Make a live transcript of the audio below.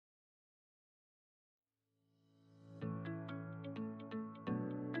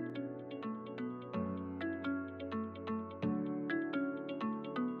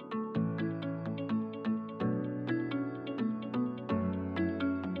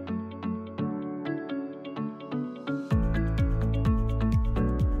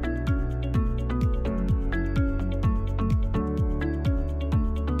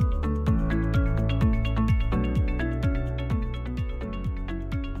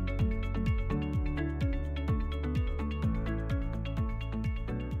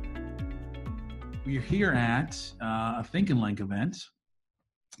we're here at a Think and Link event.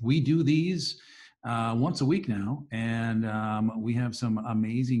 We do these once a week now, and we have some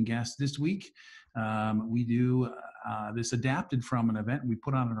amazing guests this week. We do this adapted from an event we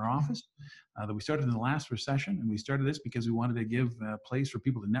put on in our office that we started in the last recession, and we started this because we wanted to give a place for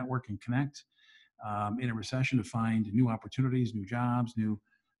people to network and connect in a recession, to find new opportunities, new jobs, new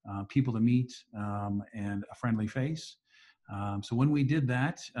people to meet, and a friendly face. So when we did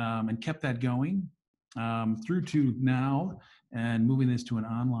that and kept that going through to now, and moving this to an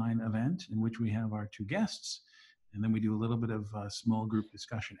online event in which we have our two guests, and then we do a little bit of a small group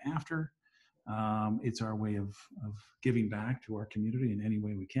discussion after. It's our way of giving back to our community in any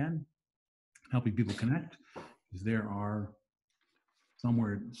way we can, helping people connect, because there are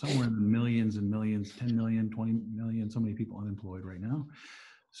somewhere in the millions and millions, 10 million, 20 million, so many people unemployed right now.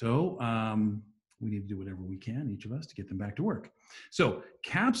 So we need to do whatever we can, each of us, to get them back to work. So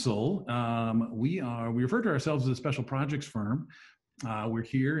Capsule, we refer to ourselves as a special projects firm. We're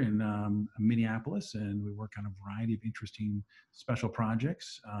here in Minneapolis, and we work on a variety of interesting special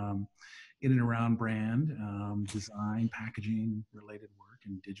projects in and around brand, design, packaging related work,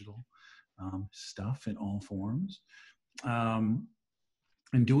 and digital stuff in all forms.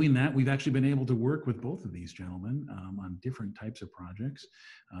 And doing that, we've actually been able to work with both of these gentlemen on different types of projects.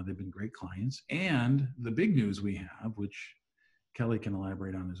 They've been great clients. And the big news we have, which Kelly can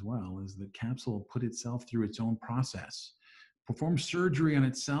elaborate on as well, is that Capsule put itself through its own process, performed surgery on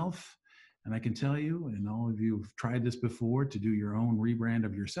itself. And I can tell you, and all of you have tried this before, to do your own rebrand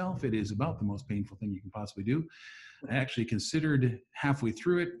of yourself, it is about the most painful thing you can possibly do. I actually considered halfway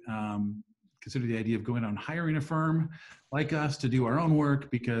through it, considered the idea of going out and hiring a firm like us to do our own work,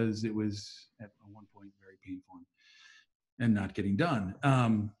 because it was at one point very painful and not getting done.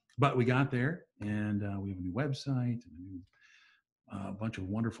 But we got there, and we have a new website and a new bunch of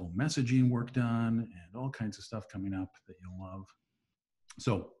wonderful messaging work done, and all kinds of stuff coming up that you'll love.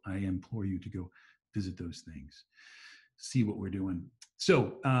 So I implore you to go visit those things, see what we're doing.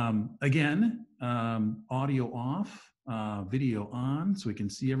 So again, audio off, video on, so we can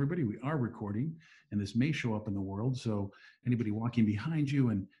see everybody. We are recording, and this may show up in the world. So anybody walking behind you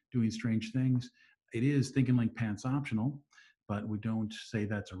and doing strange things, it is Think and Link Pants optional, but we don't say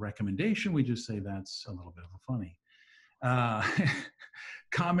that's a recommendation. We just say that's a little bit of a funny.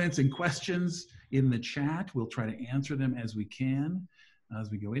 Comments and questions in the chat, we'll try to answer them as we can as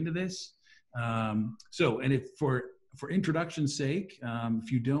we go into this. And if for introduction's sake,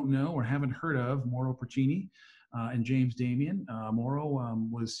 if you don't know or haven't heard of Mauro Porcini and James Damian, Mauro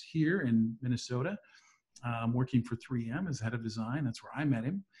was here in Minnesota working for 3M as head of design. That's where I met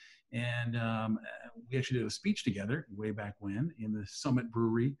him. And we actually did a speech together way back when in the Summit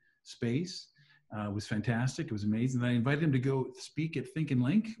Brewery space. It was fantastic. It was amazing. And I invited him to go speak at Think and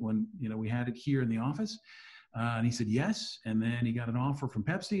Link when we had it here in the office. And he said yes. And then he got an offer from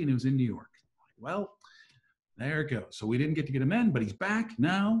Pepsi, and it was in New York. Well, there it goes. So we didn't get to get him in, but he's back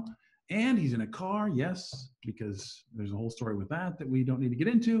now. And he's in a car, yes, because there's a whole story with that we don't need to get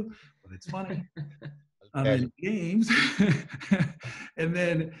into, but it's funny. And James, and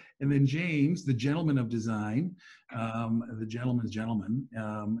then James, the gentleman of design, the gentleman's gentleman,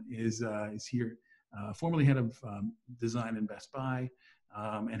 is here, formerly head of design in Best Buy,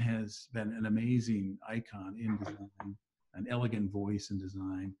 and has been an amazing icon in design, an elegant voice in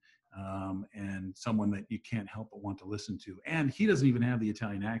design, and someone that you can't help but want to listen to. And he doesn't even have the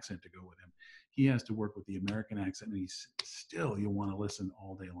Italian accent to go with him. He has to work with the American accent, and he's still, you'll want to listen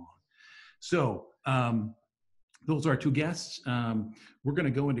all day long. So those are our two guests. We're going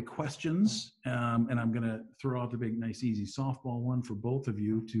to go into questions, and I'm going to throw out the big, nice, easy softball one for both of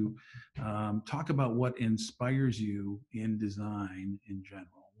you to talk about what inspires you in design in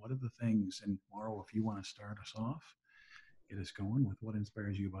general. What are the things, and Mauro, if you want to start us off, get us going with what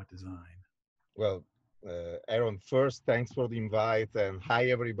inspires you about design. Well, Aaron, first, thanks for the invite, and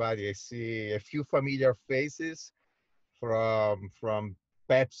hi, everybody. I see a few familiar faces from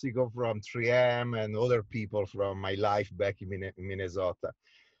PepsiCo, from 3M, and other people from my life back in Minnesota.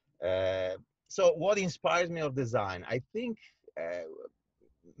 So what inspires me of design? I think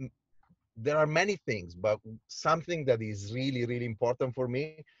there are many things, but something that is really, really important for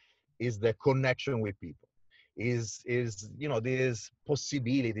me is the connection with people. Is this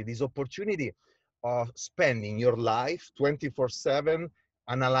possibility, this opportunity of spending your life 24/7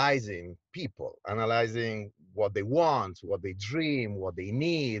 analyzing people, analyzing what they want, what they dream, what they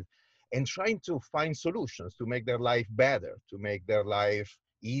need, and trying to find solutions to make their life better, to make their life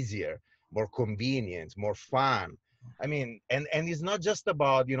easier, more convenient, more fun. I mean, and it's not just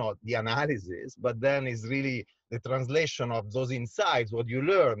about, you know, the analysis, but then it's really the translation of those insights, what you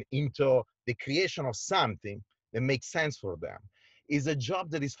learn, into the creation of something that makes sense for them. Is a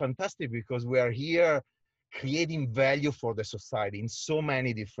job that is fantastic because we are here creating value for the society in so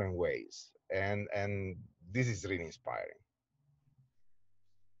many different ways. And this is really inspiring.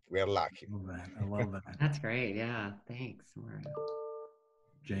 We are lucky. I love that. I love that. That's great. Yeah. Thanks, Mauro.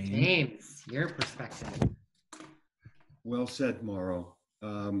 James? James, your perspective. Well said, Mauro.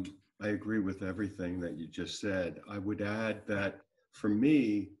 I agree with everything that you just said. I would add that for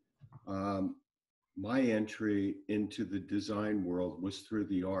me, my entry into the design world was through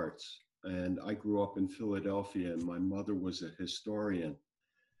the arts. And I grew up in Philadelphia, and my mother was a historian.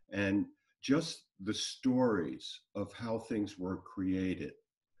 And just the stories of how things were created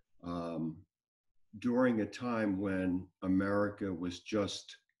um, during a time when America was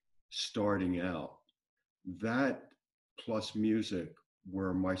just starting out, that plus music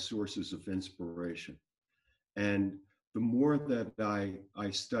were my sources of inspiration. And the more that I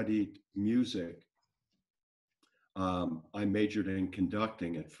studied music, I majored in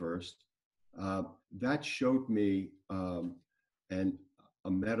conducting at first. That showed me an, a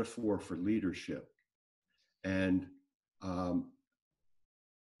metaphor for leadership. And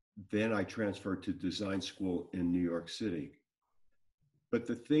then I transferred to design school in New York City. But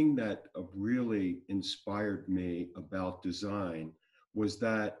the thing that really inspired me about design was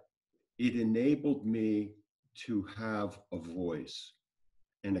that it enabled me to have a voice,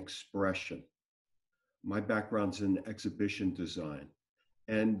 an expression. My background's in exhibition design,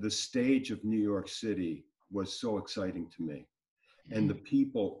 and the stage of New York City was so exciting to me, and the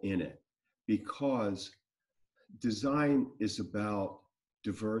people in it, because design is about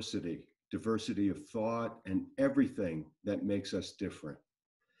diversity, diversity of thought, and everything that makes us different.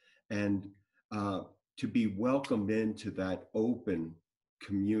 And to be welcomed into that open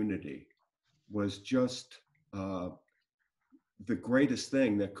community was just the greatest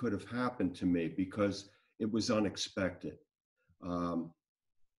thing that could have happened to me, because it was unexpected.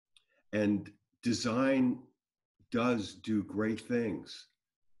 And design does do great things.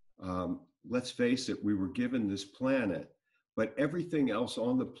 Let's face it, we were given this planet, but everything else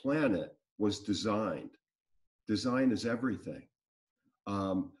on the planet was designed. Design is everything.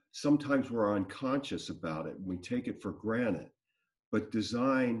 Sometimes we're unconscious about it. We take it for granted, but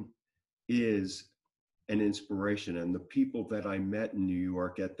design is an inspiration. And the people that I met in New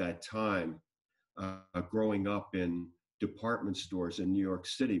York at that time, growing up in department stores in New York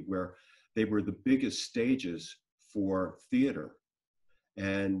City, where they were the biggest stages for theater.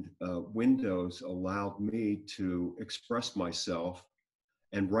 And windows allowed me to express myself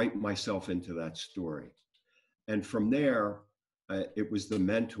and write myself into that story. And from there, it was the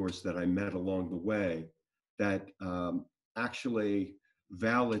mentors that I met along the way that actually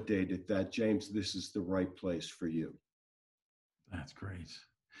validated that, James, this is the right place for you. That's great.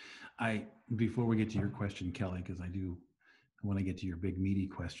 Before we get to your question, Kelly, because I want to get to your big meaty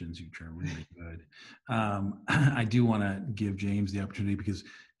questions, which are really good. I do want to give James the opportunity, because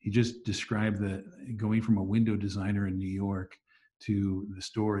he just described going from a window designer in New York to the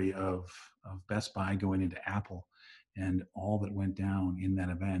story of Best Buy going into Apple and all that went down in that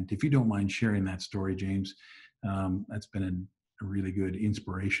event. If you don't mind sharing that story, James, that's been a really good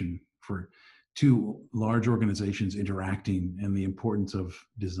inspiration for two large organizations interacting, and the importance of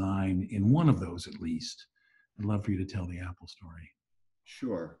design in one of those at least. I'd love for you to tell the Apple story.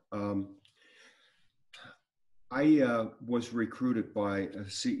 Sure. I was recruited by a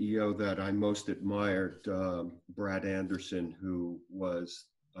CEO that I most admired, Brad Anderson, who was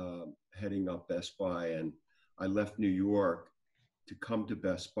heading up Best Buy. And I left New York to come to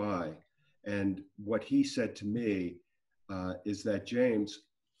Best Buy. And what he said to me is that, James,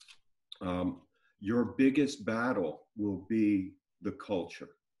 your biggest battle will be the culture.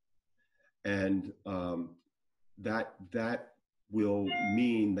 And that will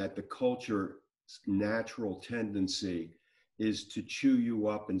mean that the culture's natural tendency is to chew you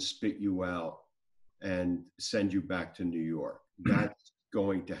up and spit you out and send you back to New York. That's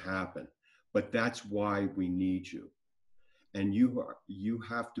going to happen, but that's why we need you. And you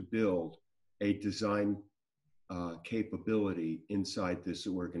have to build a design capability inside this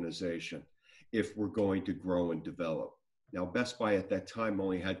organization if we're going to grow and develop. Now, Best Buy at that time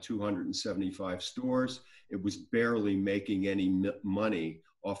only had 275 stores. It was barely making any money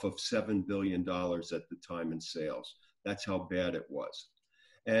off of $7 billion at the time in sales. That's how bad it was.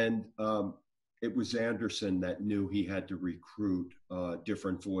 And it was Anderson that knew he had to recruit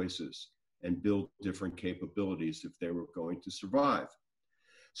different voices and build different capabilities if they were going to survive.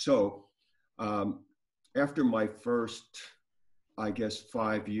 So after my first, I guess,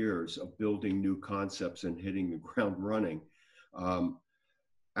 5 years of building new concepts and hitting the ground running,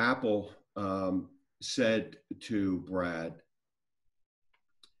 Apple said to Brad,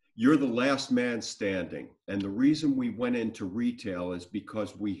 "You're the last man standing. And the reason we went into retail is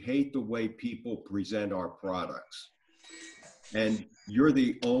because we hate the way people present our products. And you're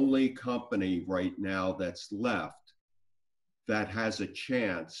the only company right now that's left that has a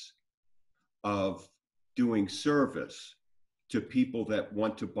chance of doing service to people that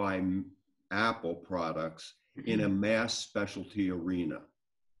want to buy Apple products in a mass specialty arena.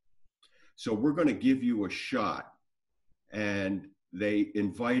 So we're going to give you a shot." And they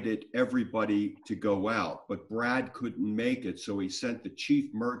invited everybody to go out, but Brad couldn't make it. So he sent the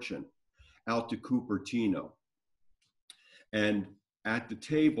chief merchant out to Cupertino. And at the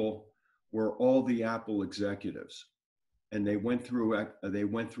table were all the Apple executives. And they went through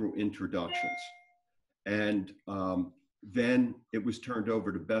introductions. And then it was turned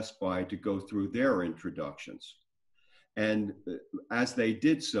over to Best Buy to go through their introductions. And as they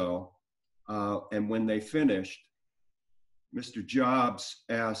did so, and when they finished, Mr. Jobs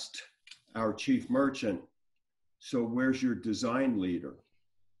asked our chief merchant, "So where's your design leader?"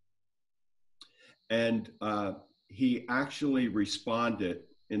 And he actually responded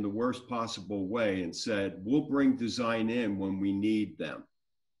in the worst possible way and said, "We'll bring design in when we need them."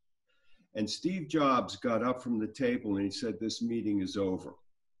 And Steve Jobs got up from the table and he said, "This meeting is over.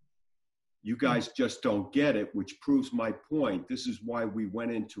 You guys just don't get it," which proves my point. This is why we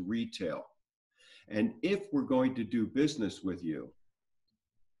went into retail. And if we're going to do business with you,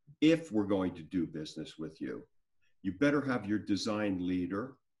 you better have your design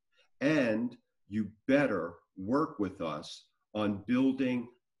leader, and you better work with us on building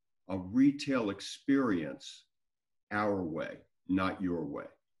a retail experience our way, not your way.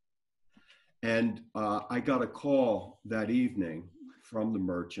 And I got a call that evening from the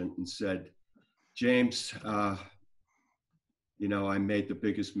merchant and said, "James, you know, I made the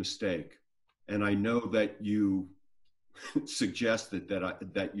biggest mistake. And I know that you suggested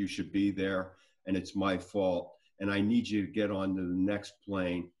that you should be there, and it's my fault. And I need you to get on to the next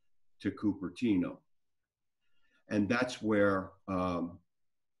plane to Cupertino." And that's where,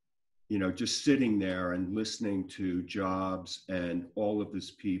 you know, just sitting there and listening to Jobs and all of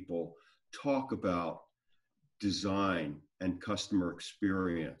his people talk about design and customer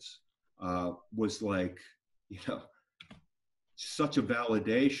experience was like, you know, such a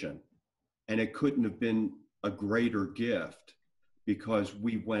validation. And it couldn't have been a greater gift, because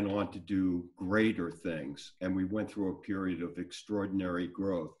we went on to do greater things and we went through a period of extraordinary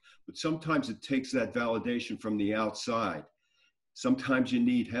growth. But sometimes it takes that validation from the outside. Sometimes you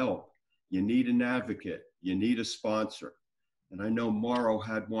need help. You need an advocate. You need a sponsor. And I know Mauro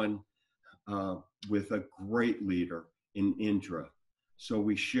had one with a great leader in Indra. So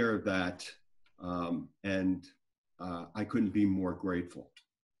we shared that, and I couldn't be more grateful.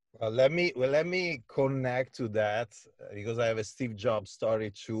 Well, let me connect to that, because I have a Steve Jobs story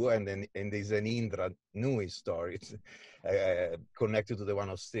too, and there's an Indra Nui story connected to the one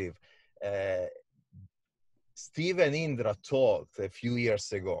of Steve. Steve and Indra talked a few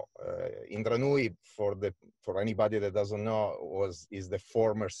years ago. Indra Nui, for anybody that doesn't know, is the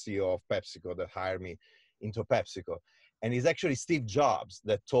former CEO of PepsiCo that hired me into PepsiCo. And it's actually Steve Jobs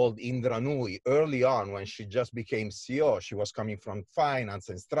that told Indra Nui early on, when she just became CEO, she was coming from finance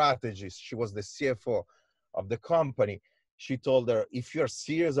and strategies, she was the CFO of the company. She told her, "If you're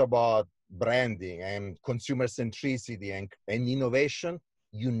serious about branding and consumer centricity and innovation,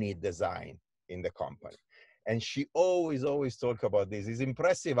 you need design in the company." And she always talked about this. It's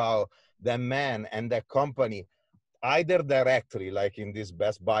impressive how the man and the company, either directly, like in this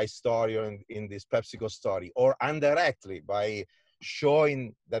Best Buy story or in this PepsiCo story, or indirectly by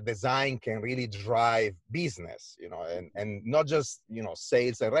showing that design can really drive business, you know, and not just, you know,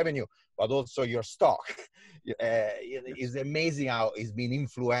 sales and revenue, but also your stock. It's amazing how it's been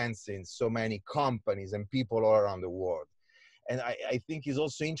influencing so many companies and people all around the world. And I think it's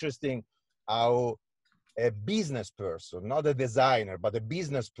also interesting how a business person, not a designer, but a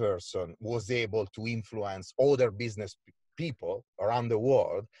business person was able to influence other business people around the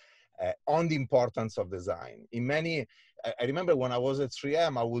world on the importance of design. I remember when I was at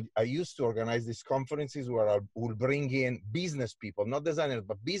 3M, I used to organize these conferences where I would bring in business people, not designers,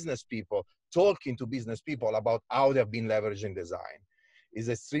 but business people, talking to business people about how they've been leveraging design. It's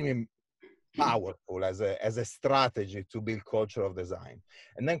extremely powerful as a strategy to build culture of design.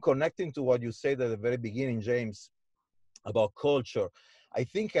 And then connecting to what you said at the very beginning, James, about culture, I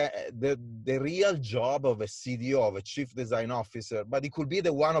think the real job of a CDO, of a chief design officer, but it could be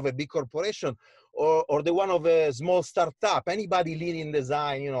the one of a big corporation or the one of a small startup, anybody leading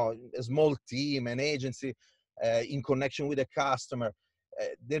design, you know, a small team, an agency in connection with a customer.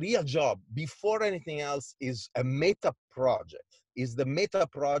 The real job, before anything else, is a meta project, is the meta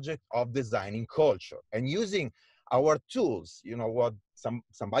project of designing culture and using our tools, you know, what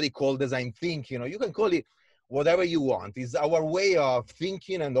somebody called design thinking, you know, you can call it whatever you want, is our way of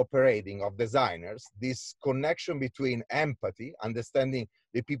thinking and operating of designers, this connection between empathy, understanding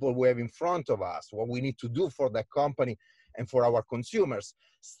the people we have in front of us, what we need to do for the company and for our consumers,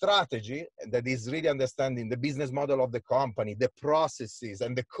 strategy, that is really understanding the business model of the company, the processes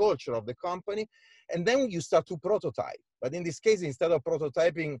and the culture of the company, and then you start to prototype. But in this case, instead of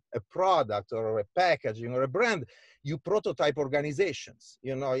prototyping a product or a packaging or a brand, you prototype organizations.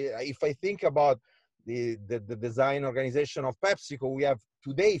 You know, if I think about the design organization of PepsiCo, we have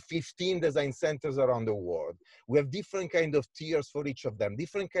today 15 design centers around the world. We have different kind of tiers for each of them,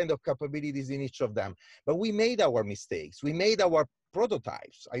 different kind of capabilities in each of them. But we made our mistakes. We made our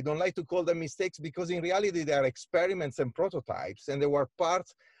prototypes. I don't like to call them mistakes because in reality, they are experiments and prototypes, and they were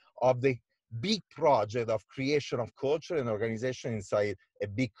part of the big project of creation of culture and organization inside a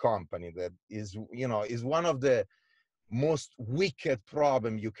big company that is, you know, is one of the most wicked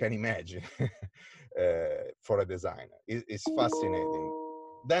problem you can imagine for a designer. It's fascinating.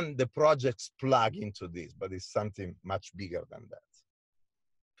 Then the projects plug into this, but it's something much bigger than that.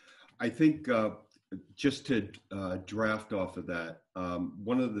 I think just to draft off of that,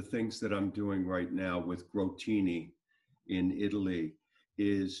 one of the things that I'm doing right now with Grotini in Italy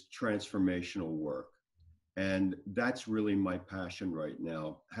is transformational work. And that's really my passion right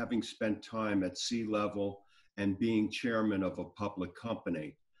now. Having spent time at C-level and being chairman of a public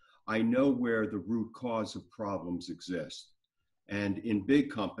company, I know where the root cause of problems exist. And in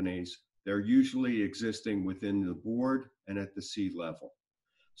big companies, they're usually existing within the board and at the C-level.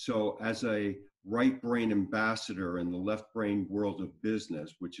 So as a right brain ambassador in the left brain world of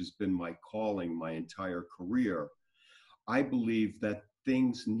business, which has been my calling my entire career, I believe that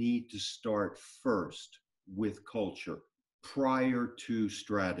things need to start first with culture prior to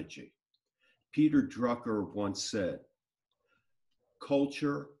strategy. Peter Drucker once said,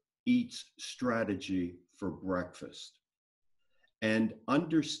 culture eats strategy for breakfast. And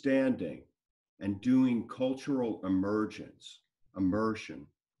understanding and doing cultural immersion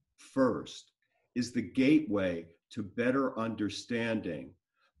first is the gateway to better understanding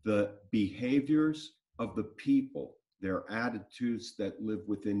the behaviors of the people, their attitudes that live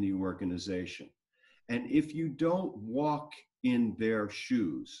within the organization. And if you don't walk in their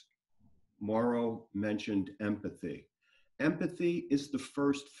shoes, Mauro mentioned empathy. Empathy is the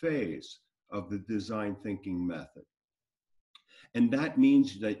first phase of the design thinking method. And that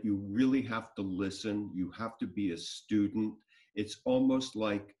means that you really have to listen. You have to be a student. It's almost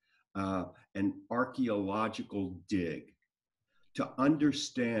like an archaeological dig to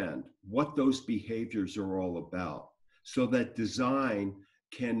understand what those behaviors are all about so that design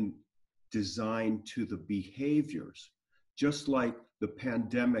can design to the behaviors, just like the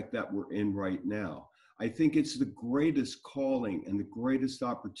pandemic that we're in right now. I think it's the greatest calling and the greatest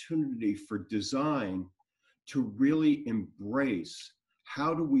opportunity for design to really embrace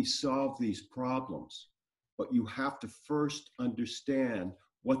how do we solve these problems. But you have to first understand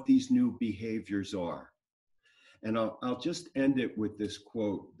what these new behaviors are. And I'll just end it with this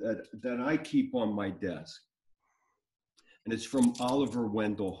quote that I keep on my desk. And it's from Oliver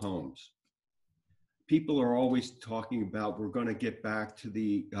Wendell Holmes. People are always talking about we're going to get back to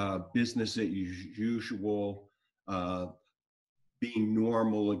the business as usual, being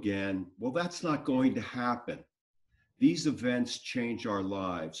normal again. Well, that's not going to happen. These events change our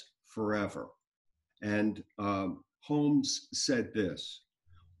lives forever. And Holmes said this,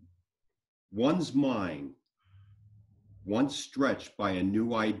 one's mind, once stretched by a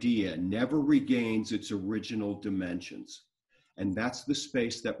new idea, never regains its original dimensions. And that's the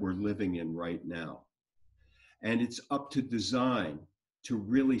space that we're living in right now. And it's up to design to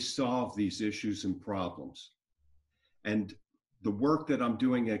really solve these issues and problems. And the work that I'm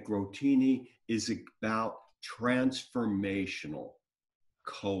doing at Grotini is about transformational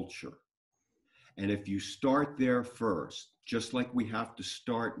culture. And if you start there first, just like we have to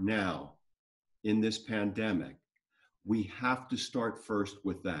start now in this pandemic, we have to start first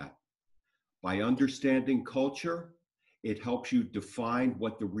with that. By understanding culture, it helps you define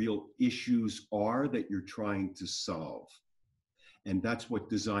what the real issues are that you're trying to solve. And that's what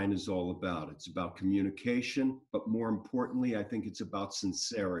design is all about. It's about communication, but more importantly, I think it's about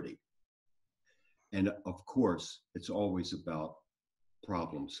sincerity. And of course, it's always about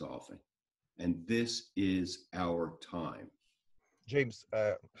problem solving. And this is our time. James,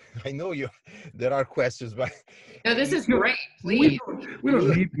 I know you. There are questions, but No, this is great. We Please.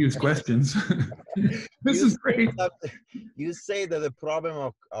 don't need these questions. This you is say great. you say that the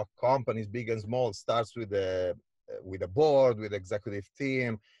problem of companies, big and small, starts with a board, with executive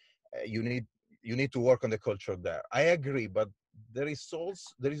team. You need to work on the culture there. I agree, but there is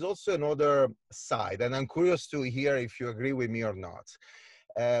also another side, and I'm curious to hear if you agree with me or not.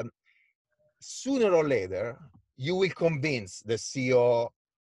 Sooner or later, you will convince the CEO,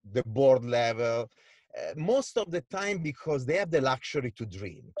 the board level, most of the time, because they have the luxury to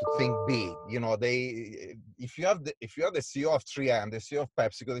dream, to think big. You know, if you are the CEO of 3M, the CEO of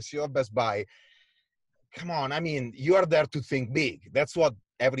PepsiCo, the CEO of Best Buy, come on, I mean, you are there to think big. That's what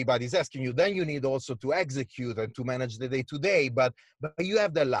everybody's asking you. Then you need also to execute and to manage the day-to-day, but you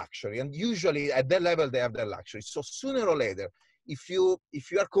have the luxury, and usually at that level they have the luxury. So sooner or later, if you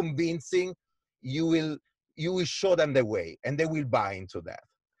are convincing, you will show them the way, and they will buy into that.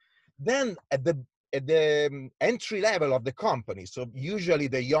 Then at the entry level of the company, so usually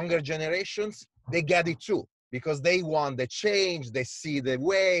the younger generations, they get it too, because they want the change, they see the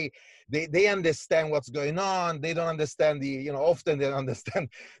way, they understand what's going on. They don't understand often they don't understand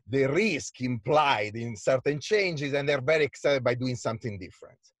the risk implied in certain changes, and they're very excited by doing something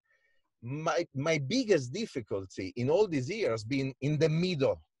different. My biggest difficulty in all these years been in the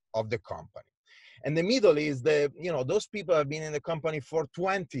middle of the company. And the middle is those people have been in the company for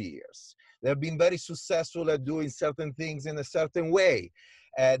 20 years. They've been very successful at doing certain things in a certain way,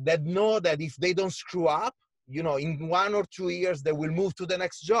 that know that if they don't screw up, in 1 or 2 years, they will move to the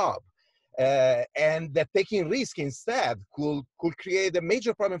next job. And that taking risk instead could create a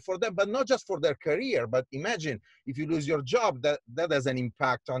major problem for them, but not just for their career. But imagine if you lose your job, that has an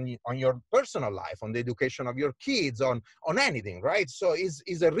impact on your personal life, on the education of your kids, on anything, right? So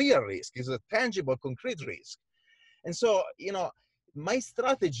it's a real risk, it's a tangible, concrete risk. And so, my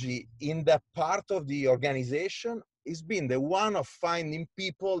strategy in that part of the organization has been the one of finding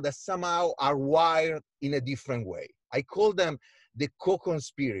people that somehow are wired in a different way. I call them the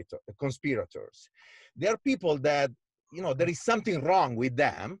conspirators. They are people that, there is something wrong with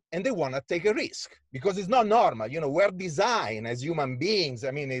them, and they want to take a risk because it's not normal. We're designed as human beings.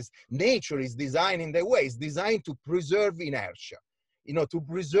 I mean, nature is designed in the way. It's designed to preserve inertia. To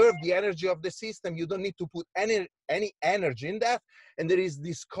preserve the energy of the system, you don't need to put any energy in that. And there is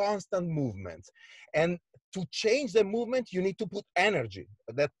this constant movement. And to change the movement, you need to put energy.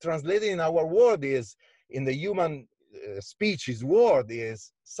 That translated in our world is, in the human species word,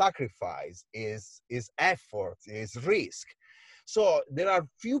 is sacrifice, is effort, is risk. So there are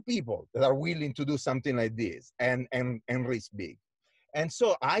few people that are willing to do something like this and risk big. And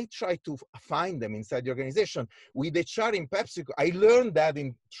so I try to find them inside the organization. With HR in PepsiCo, I learned that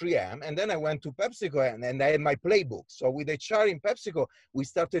in 3M, and then I went to PepsiCo and I had my playbook. So with HR in PepsiCo, we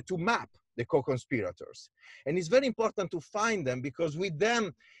started to map the co-conspirators. And it's very important to find them, because with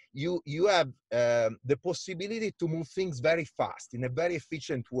them, you have the possibility to move things very fast in a very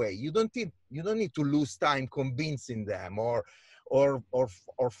efficient way. You don't need to lose time convincing them or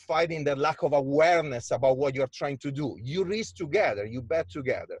fighting the lack of awareness about what you're trying to do. You risk together, you bet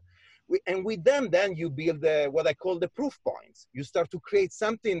together. And with them, then you build what I call the proof points. You start to create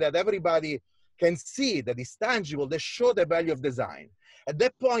something that everybody can see, that is tangible, that show the value of design. At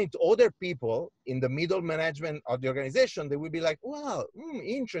that point, other people in the middle management of the organization, they will be like, well,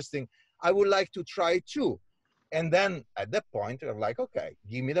 interesting. I would like to try too. And then at that point, they're like, okay,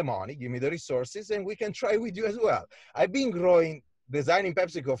 give me the money, give me the resources, and we can try with you as well. I've been designing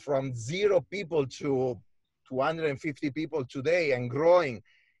PepsiCo from 0 people to 250 people today, and growing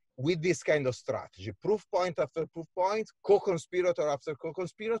with this kind of strategy, proof point after proof point, co-conspirator after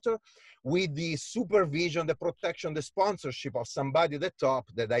co-conspirator, with the supervision, the protection, the sponsorship of somebody at the top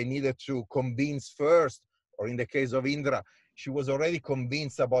that I needed to convince first, or in the case of Indra, she was already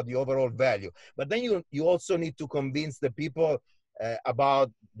convinced about the overall value. But then you also need to convince the people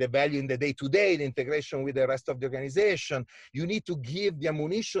about the value in the day-to-day, the integration with the rest of the organization. You need to give the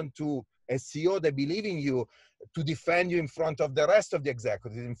ammunition to a CEO that believes in you, to defend you in front of the rest of the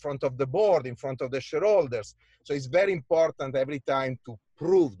executives, in front of the board, in front of the shareholders. So it's very important every time to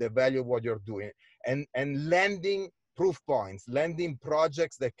prove the value of what you're doing, and landing proof points, landing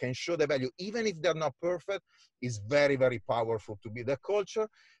projects that can show the value, even if they're not perfect, is very, very powerful to build a culture.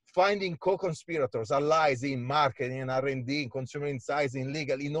 Finding co-conspirators, allies in marketing, in R&D, in consumer insights, in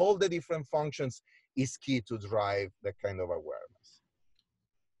legal, in all the different functions, is key to drive that kind of awareness.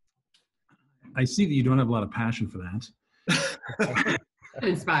 I see that you don't have a lot of passion for that.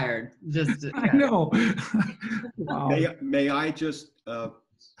 Inspired. Just I know. Wow. May I just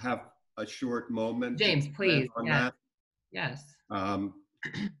have a short moment? James, please. On Yes. that? Yes. Um,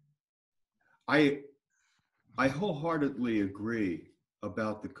 I wholeheartedly agree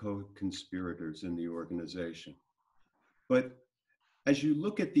about the co-conspirators in the organization. But as you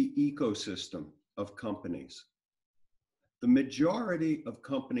look at the ecosystem of companies, the majority of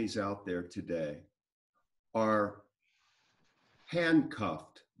companies out there today are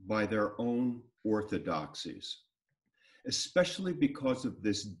handcuffed by their own orthodoxies, especially because of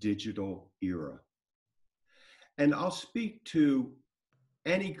this digital era. And I'll speak to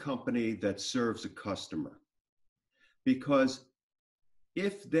any company that serves a customer, because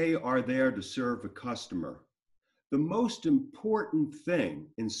if they are there to serve a customer, the most important thing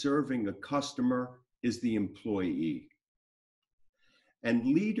in serving a customer is the employee. And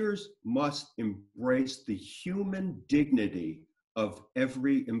leaders must embrace the human dignity of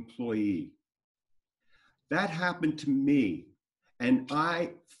every employee. That happened to me, and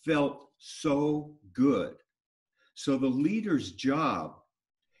I felt so good. So the leader's job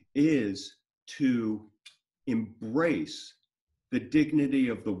is to embrace the dignity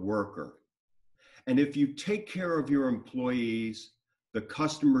of the worker. And if you take care of your employees, the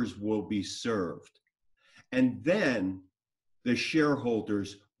customers will be served. And then the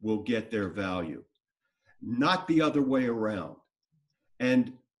shareholders will get their value, not the other way around.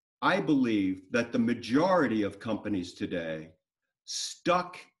 And I believe that the majority of companies today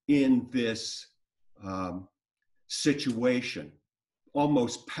stuck in this situation,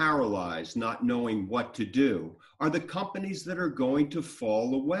 almost paralyzed, not knowing what to do, are the companies that are going to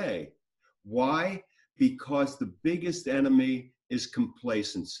fall away. Why? Because the biggest enemy is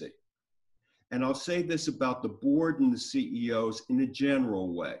complacency. And I'll say this about the board and the CEOs in a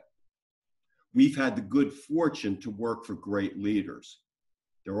general way. We've had the good fortune to work for great leaders.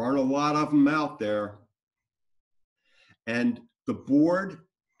 There aren't a lot of them out there. And the board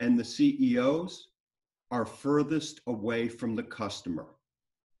and the CEOs are furthest away from the customer.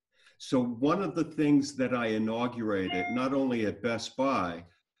 So one of the things that I inaugurated, not only at Best Buy,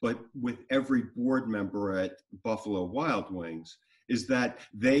 but with every board member at Buffalo Wild Wings, is that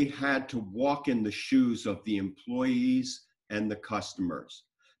they had to walk in the shoes of the employees and the customers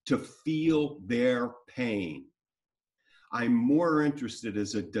to feel their pain. I'm more interested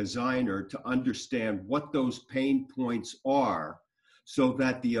as a designer to understand what those pain points are so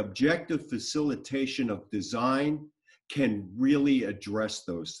that the objective facilitation of design can really address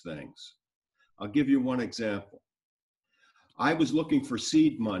those things. I'll give you one example. I was looking for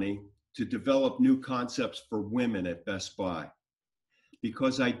seed money to develop new concepts for women at Best Buy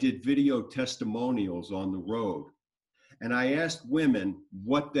because I did video testimonials on the road. And I asked women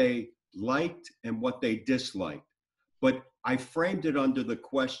what they liked and what they disliked. But I framed it under the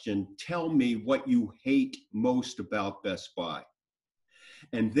question, tell me what you hate most about Best Buy.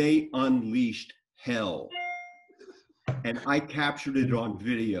 And they unleashed hell. And I captured it on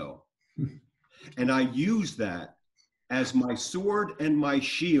video. And I used that as my sword and my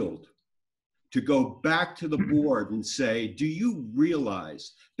shield to go back to the board and say, do you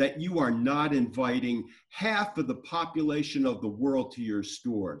realize that you are not inviting half of the population of the world to your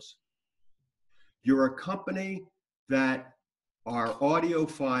stores? You're a company that are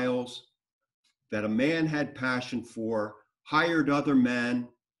audiophiles, that a man had passion for, hired other men,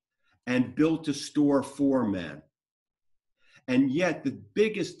 and built a store for men. And yet the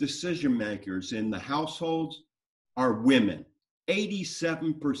biggest decision makers in the households are women.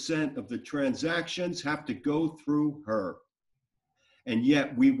 87% of the transactions have to go through her. And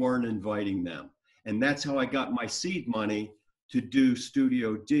yet we weren't inviting them. And that's how I got my seed money to do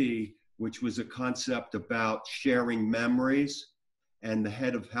Studio D, which was a concept about sharing memories, and the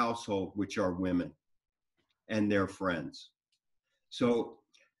head of household, which are women and their friends. So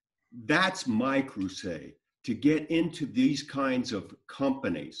that's my crusade, to get into these kinds of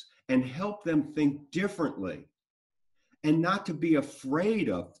companies and help them think differently, and not to be afraid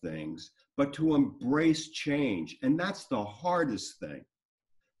of things, but to embrace change. And that's the hardest thing.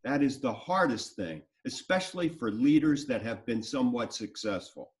 That is the hardest thing, especially for leaders that have been somewhat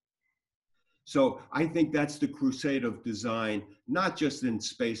successful. So I think that's the crusade of design, not just in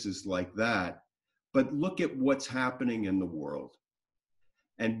spaces like that, but look at what's happening in the world.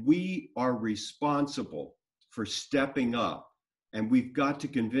 And we are responsible for stepping up. And we've got to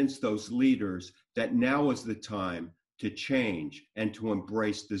convince those leaders that now is the time to change and to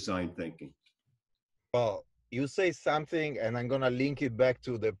embrace design thinking. Well, you say something, and I'm going to link it back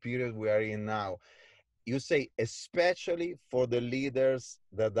to the period we are in now. You say, especially for the leaders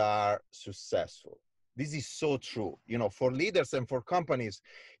that are successful. This is so true. You know, for leaders and for companies,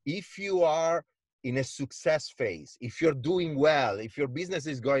 if you are in a success phase, if you're doing well, if your business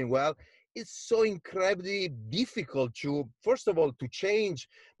is going well, it's so incredibly difficult to, first of all, to change,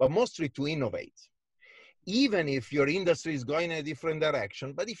 but mostly to innovate. Even if your industry is going in a different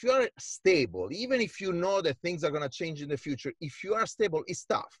direction, but if you are stable, even if you know that things are going to change in the future, if you are stable, it's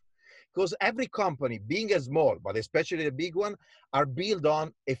tough. Because every company, being a small, but especially the big one, are built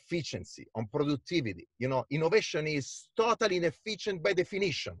on efficiency, on productivity. You know, innovation is totally inefficient by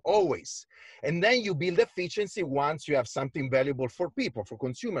definition, always. And then you build efficiency once you have something valuable for people, for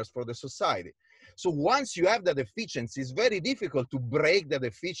consumers, for the society. So once you have that efficiency, it's very difficult to break that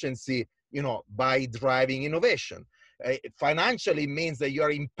efficiency, you know, by driving innovation. Financially means that you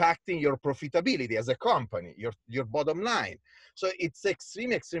are impacting your profitability as a company, your bottom line. So it's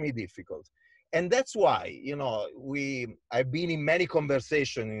extremely difficult. And that's why, you know, I've been in many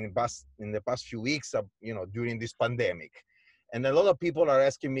conversations in the past few weeks, you know, during this pandemic. And a lot of people are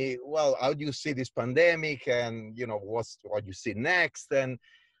asking me, well, how do you see this pandemic? And, you know, what you see next? And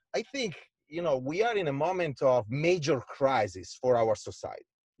I think, you know, we are in a moment of major crisis for our society.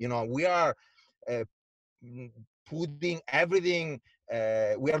 You know, we are putting everything,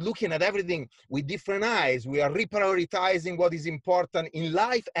 we are looking at everything with different eyes. We are reprioritizing what is important in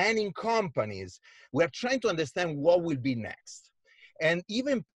life and in companies. We are trying to understand what will be next. And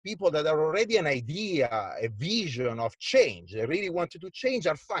even people that are already an idea, a vision of change, they really wanted to change,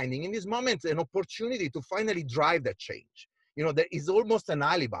 are finding in this moment an opportunity to finally drive that change. You know, there is almost an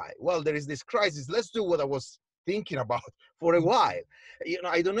alibi. Well, there is this crisis. Let's do what I was thinking about for a while. You know,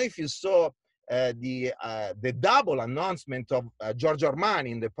 I don't know if you saw the double announcement of Giorgio Armani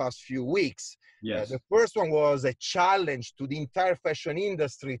in the past few weeks. Yes. The first one was a challenge to the entire fashion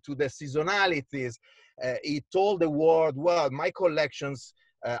industry, to the seasonalities. He told the world, well, my collections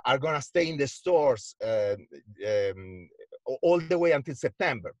are going to stay in the stores all the way until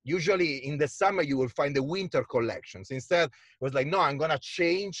September. Usually in the summer, you will find the winter collections. Instead, it was like, no, I'm going to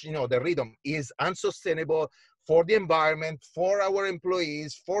change, you know, the rhythm is unsustainable for the environment, for our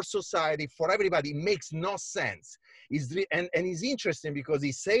employees, for society, for everybody. It makes no sense. And it's interesting because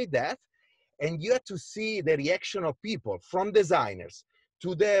he said that, and you have to see the reaction of people, from designers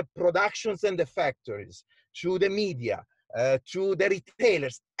to the productions and the factories, to the media, to the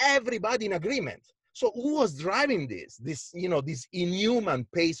retailers, everybody in agreement. So who was driving this, you know, this inhuman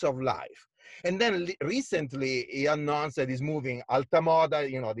pace of life? And then recently he announced that he's moving Alta Moda,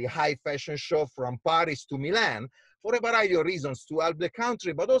 you know, the high fashion show, from Paris to Milan for a variety of reasons, to help the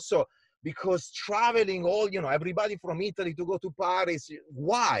country, but also because traveling you know, everybody from Italy to go to Paris,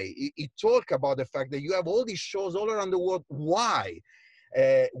 why? He talked about the fact that you have all these shows all around the world. Why?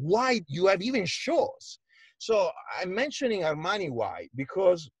 Why you have even shows? So I'm mentioning Armani, why?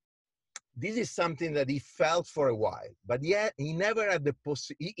 Because this is something that he felt for a while, but yet he never had the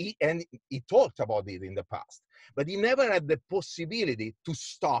possibility, and he talked about it in the past, but he never had the possibility to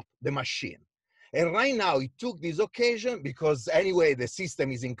stop the machine. And right now he took this occasion because anyway, the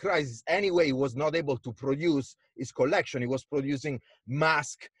system is in crisis. Anyway, he was not able to produce his collection. He was producing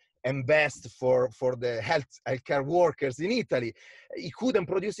masks and vests for the healthcare workers in Italy. He couldn't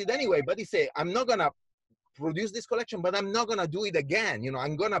produce it anyway, but he said, I'm not gonna produce this collection, but I'm not gonna do it again. You know,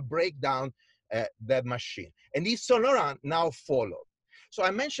 I'm gonna break down that machine. And Yves Saint Laurent now followed. So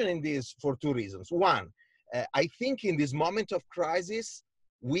I'm mentioning this for two reasons. One, I think in this moment of crisis,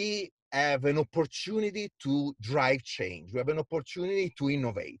 we have an opportunity to drive change. We have an opportunity to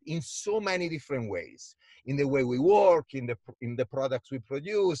innovate in so many different ways, in the way we work, in the products we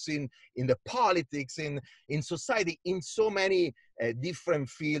produce, in the politics, in society, in so many different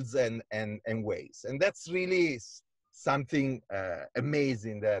fields and ways. And that's really something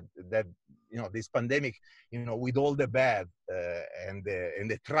amazing that you know, this pandemic, you know, with all the bad and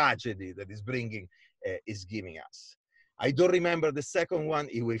the tragedy that is bringing, is giving us. I don't remember the second one.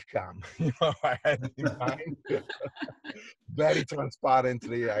 It will come. You know, I had it in mind. Very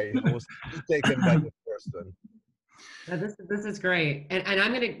transparently, I was taken by the first one. This is great. And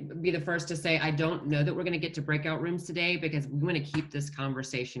I'm going to be the first to say, I don't know that we're going to get to breakout rooms today because we want to keep this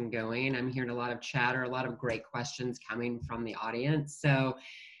conversation going. I'm hearing a lot of chatter, a lot of great questions coming from the audience. So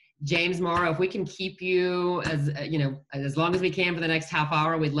James, Mauro, if we can keep you as long as we can for the next half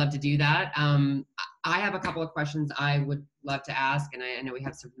hour, we'd love to do that. I have a couple of questions I would love to ask, and I know we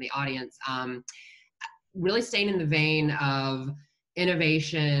have some from the audience. Really staying in the vein of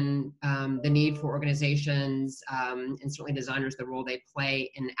innovation, the need for organizations, and certainly designers, the role they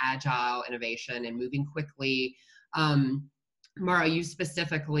play in agile innovation and moving quickly. Mauro, you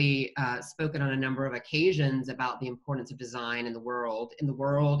specifically spoken on a number of occasions about the importance of design in the world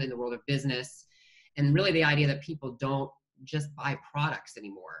of business, and really the idea that people don't just buy products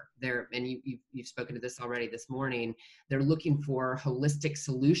anymore. And you've spoken to this already this morning. They're looking for holistic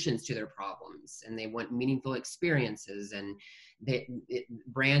solutions to their problems, and they want meaningful experiences, and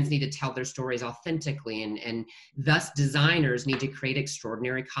brands need to tell their stories authentically, and thus designers need to create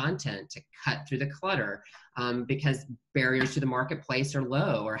extraordinary content to cut through the clutter, because barriers to the marketplace are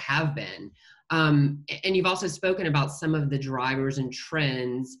low or have been. And you've also spoken about some of the drivers and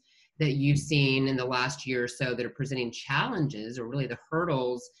trends that you've seen in the last year or so that are presenting challenges, or really the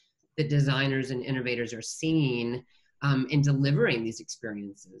hurdles that designers and innovators are seeing in delivering these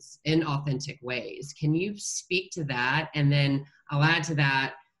experiences in authentic ways. Can you speak to that? And then I'll add to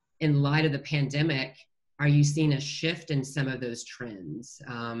that, in light of the pandemic, are you seeing a shift in some of those trends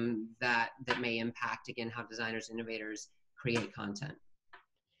that may impact, again, how designers and innovators create content?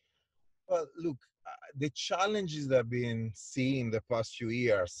 Well, look, the challenges that have been seen the past few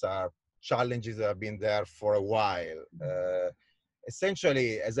years are challenges that have been there for a while.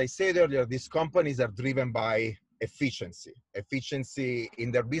 Essentially, as I said earlier, these companies are driven by efficiency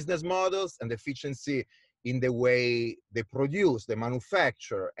in their business models, and efficiency in the way they produce, they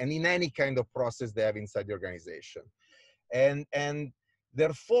manufacture, and in any kind of process they have inside the organization. And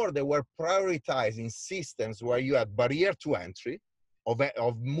therefore, they were prioritizing systems where you had barrier to entry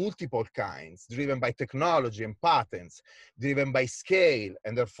of multiple kinds, driven by technology and patents, driven by scale,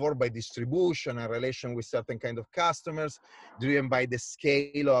 and therefore by distribution and relation with certain kind of customers, driven by the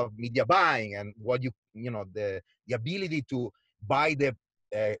scale of media buying and what the ability to buy the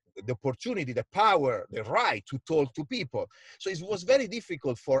opportunity, the power, the right to talk to people. So it was very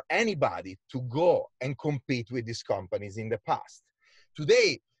difficult for anybody to go and compete with these companies in the past.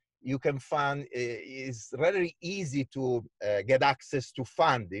 Today, you can find it's very easy to get access to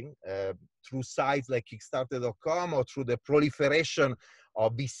funding through sites like Kickstarter.com, or through the proliferation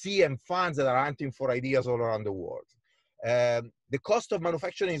of VC and funds that are hunting for ideas all around the world. The cost of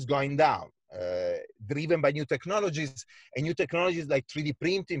manufacturing is going down, driven by new technologies, and new technologies like 3D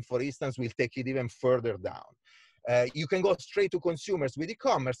printing, for instance, will take it even further down. You can go straight to consumers with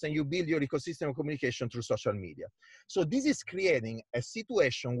e-commerce, and you build your ecosystem of communication through social media. So this is creating a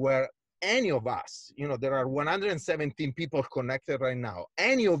situation where any of us, there are 117 people connected right now,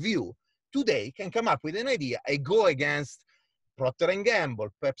 any of you today can come up with an idea and go against Procter & Gamble,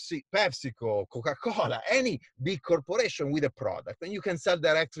 PepsiCo, Coca-Cola, any big corporation with a product, and you can sell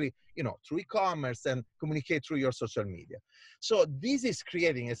directly, through e-commerce and communicate through your social media. So this is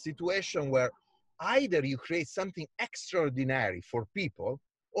creating a situation where either you create something extraordinary for people,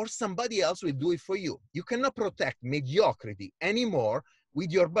 or somebody else will do it for you. You cannot protect mediocrity anymore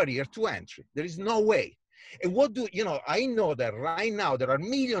with your barrier to entry. There is no way. And I know that right now there are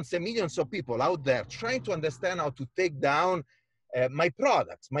millions and millions of people out there trying to understand how to take down my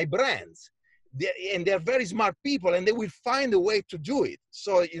products, my brands. And they're very smart people, and they will find a way to do it.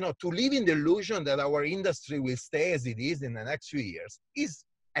 So, to live in the illusion that our industry will stay as it is in the next few years is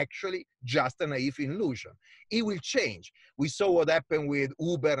actually just a naive illusion. It will change. We saw what happened with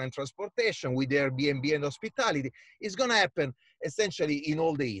Uber and transportation, with Airbnb and hospitality. It's going to happen essentially in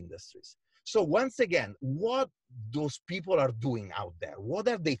all the industries. So once again, what those people are doing out there, what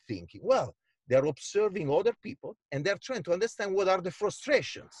are they thinking? Well, they're observing other people, and they're trying to understand what are the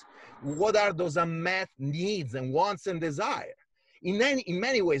frustrations, what are those unmet needs and wants and desire. In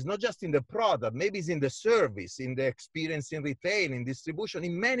many ways, not just in the product, maybe it's in the service, in the experience in retail, in distribution,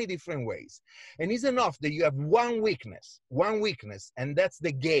 in many different ways. And it's enough that you have one weakness, and that's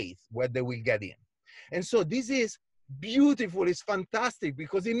the gate where they will get in. And so this is beautiful, it's fantastic,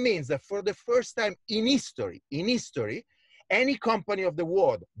 because it means that for the first time in history, any company of the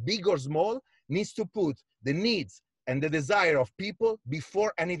world, big or small, needs to put the needs and the desire of people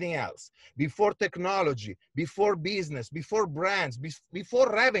before anything else, before technology, before business, before brands, before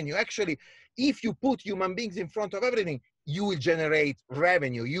revenue. Actually, if you put human beings in front of everything, you will generate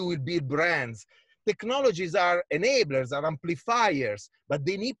revenue, you will build brands. Technologies are enablers, are amplifiers, but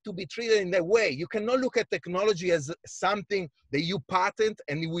they need to be treated in that way. You cannot look at technology as something that you patent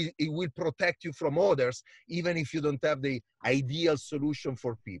and it will protect you from others, even if you don't have the ideal solution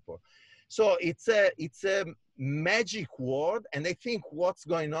for people. So it's a magic word, and I think what's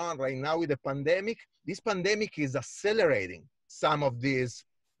going on right now with the pandemic, this pandemic is accelerating some of these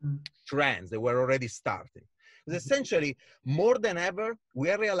trends that were already starting. Because essentially, more than ever,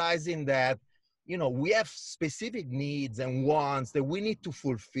 we are realizing that we have specific needs and wants that we need to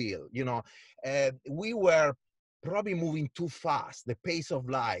fulfill. We were probably moving too fast. The pace of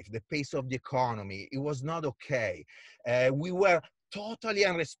life, the pace of the economy, it was not okay. We were totally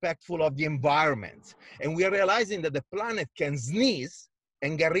unrespectful of the environment. And we are realizing that the planet can sneeze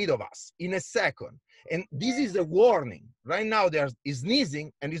and get rid of us in a second. And this is a warning. Right now, he's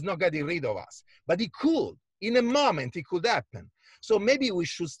sneezing and he's not getting rid of us. But it could. In a moment, it could happen. So maybe we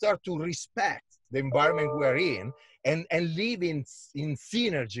should start to respect the environment we're in and live in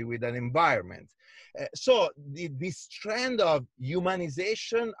synergy with an environment. So this trend of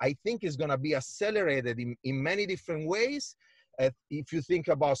humanization, I think, is going to be accelerated in many different ways. If you think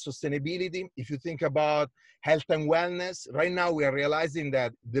about sustainability, if you think about health and wellness, right now we are realizing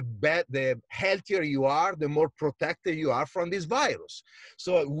that the healthier you are, the more protected you are from this virus.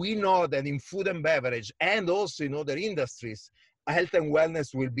 So we know that in food and beverage and also in other industries, health and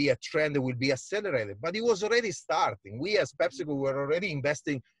wellness will be a trend that will be accelerated, but it was already starting. We as PepsiCo were already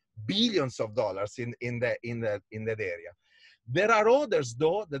investing billions of dollars in that area. There are others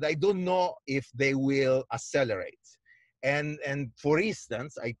though that I don't know if they will accelerate. And for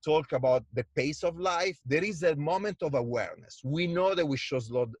instance, I talk about the pace of life. There is a moment of awareness. We know that we should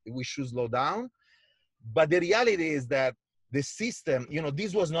slow down, but the reality is that the system,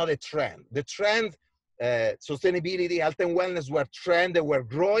 this was not a trend. The trend, sustainability, health and wellness were trends that were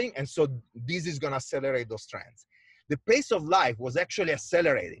growing, and so this is going to accelerate those trends. The pace of life was actually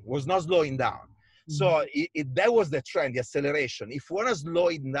accelerating, was not slowing down. So that was the trend, the acceleration. If we want to slow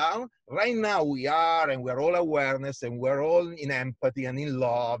it down, right now we're all awareness and we're all in empathy and in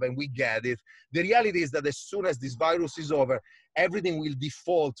love and we get it. The reality is that as soon as this virus is over, everything will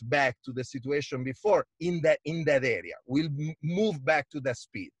default back to the situation before in that area. We'll move back to that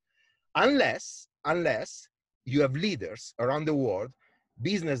speed. Unless you have leaders around the world,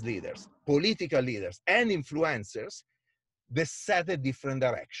 business leaders, political leaders, and influencers that set a different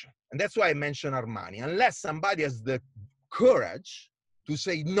direction. And that's why I mentioned Armani. Unless somebody has the courage to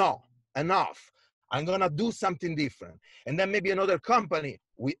say, no, enough, I'm gonna do something different. And then maybe another company,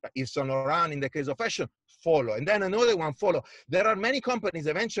 if Saint Laurent in the case of fashion, follow. And then another one follow. There are many companies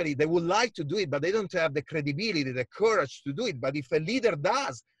eventually, they would like to do it, but they don't have the credibility, the courage to do it. But if a leader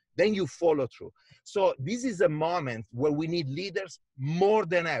does, then you follow through. So this is a moment where we need leaders more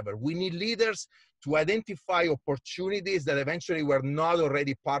than ever. We need leaders to identify opportunities that eventually were not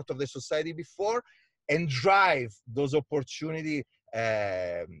already part of the society before and drive those opportunities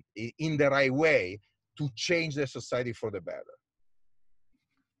in the right way to change the society for the better.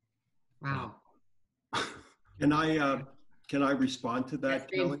 Wow. Can I respond to that,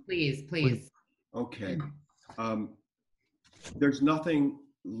 yes, Kelly? Please. Okay. There's nothing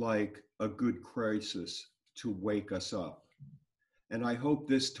like a good crisis to wake us up. And I hope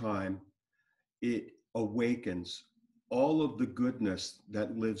this time it awakens all of the goodness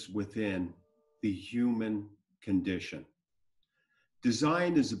that lives within the human condition.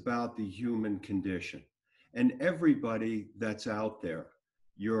 Design is about the human condition. And everybody that's out there,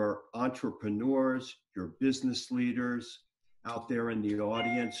 your entrepreneurs, your business leaders out there in the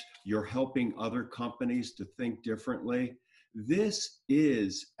audience, you're helping other companies to think differently. This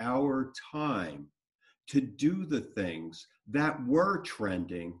is our time to do the things that were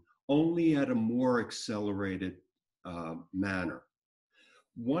trending, only at a more accelerated manner.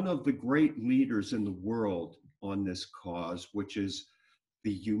 One of the great leaders in the world on this cause, which is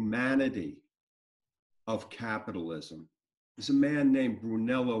the humanity of capitalism, is a man named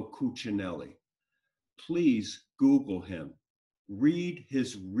Brunello Cucinelli. Please Google him. Read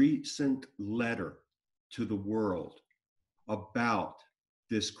his recent letter to the world about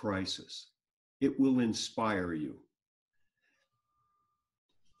this crisis. It will inspire you.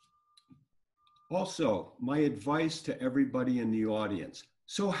 Also, my advice to everybody in the audience.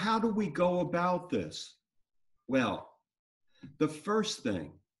 So how do we go about this? Well, the first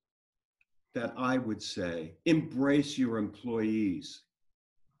thing that I would say, embrace your employees.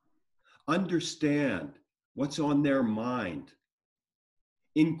 Understand what's on their mind.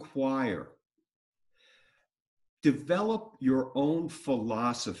 Inquire. Develop your own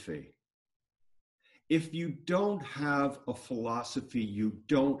philosophy. If you don't have a philosophy, you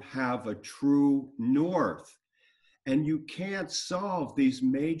don't have a true north. And you can't solve these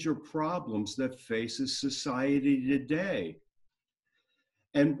major problems that faces society today.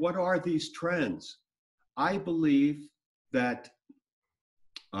 And what are these trends? I believe that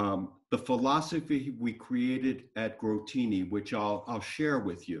the philosophy we created at Grotini, which I'll share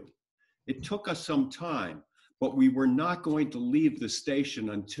with you, it took us some time, but we were not going to leave the station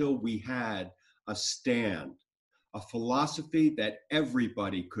until we had a stand, a philosophy that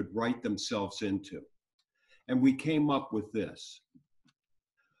everybody could write themselves into. And we came up with this.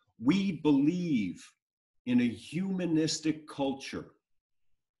 We believe in a humanistic culture.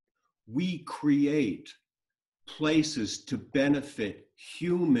 We create places to benefit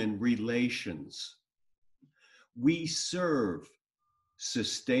human relations. We serve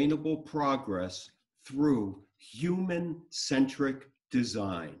sustainable progress through human-centric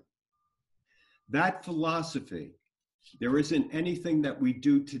design. That philosophy, there isn't anything that we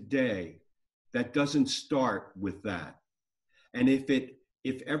do today that doesn't start with that. And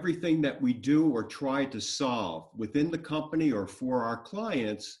if everything that we do or try to solve within the company or for our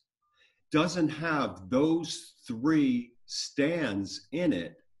clients doesn't have those three stands in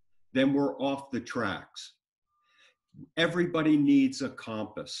it, then we're off the tracks. Everybody needs a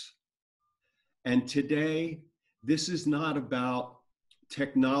compass. And today, this is not about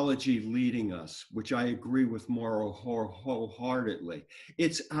technology leading us, which I agree with Mauro wholeheartedly.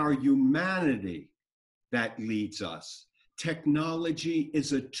 It's our humanity that leads us. Technology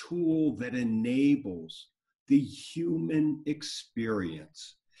is a tool that enables the human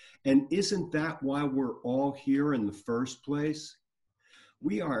experience. And isn't that why we're all here in the first place?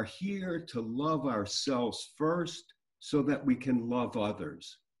 We are here to love ourselves first so that we can love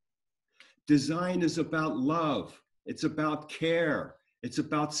others. Design is about love. It's about care. It's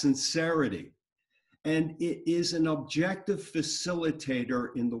about sincerity. And it is an objective facilitator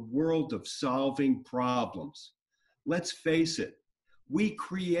in the world of solving problems. Let's face it, we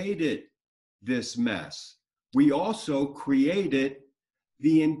created this mess. We also created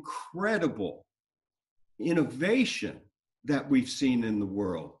the incredible innovation that we've seen in the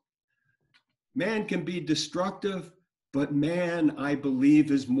world. Man can be destructive, but man, I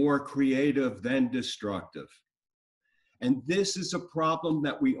believe, is more creative than destructive. And this is a problem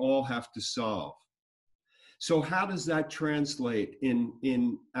that we all have to solve. So how does that translate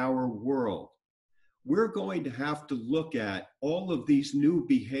in our world? We're going to have to look at all of these new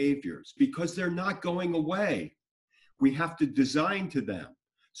behaviors because they're not going away. We have to design to them.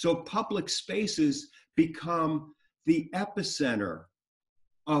 So public spaces become the epicenter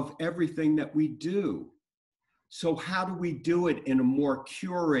of everything that we do. So how do we do it in a more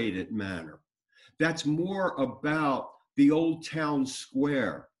curated manner? That's more about the old town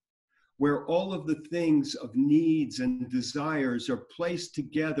square, where all of the things of needs and desires are placed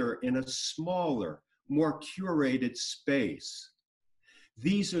together in a smaller, more curated space.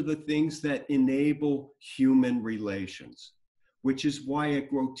 These are the things that enable human relations, which is why at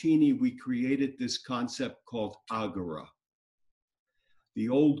Grotini we created this concept called agora, the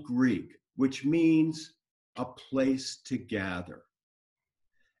old Greek, which means a place to gather.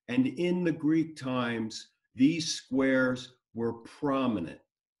 And in the Greek times, these squares were prominent,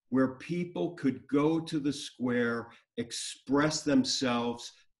 where people could go to the square, express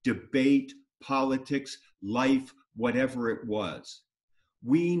themselves, debate politics, life, whatever it was.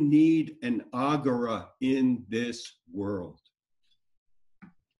 We need an agora in this world.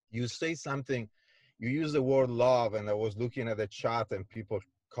 You say something, you use the word love, and I was looking at the chat and people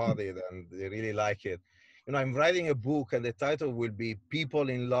caught it and they really like it. You know, I'm writing a book and the title will be People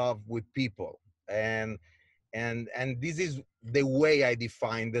in Love with People. And this is the way I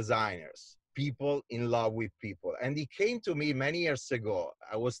define designers, people in love with people. And it came to me many years ago.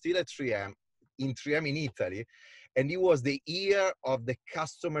 I was still at 3M in Italy, and it was the year of the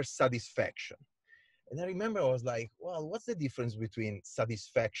customer satisfaction. And I remember I was like, well, what's the difference between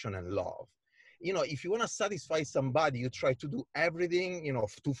satisfaction and love? You know, if you want to satisfy somebody, you try to do everything, you know,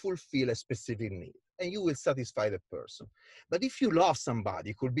 to fulfill a specific need, and you will satisfy the person. But if you love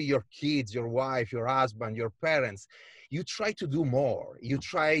somebody, it could be your kids, your wife, your husband, your parents, you try to do more. You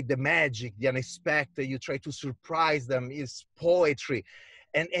try the magic, the unexpected, you try to surprise them. It's poetry.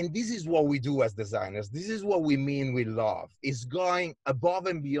 And this is what we do as designers. This is what we mean with love. It's going above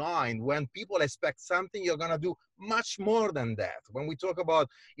and beyond. When people expect something, you're going to do much more than that. When we talk about,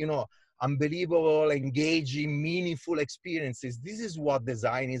 you know, unbelievable, engaging, meaningful experiences, this is what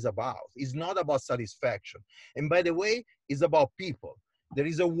design is about. It's not about satisfaction. And by the way, it's about people. There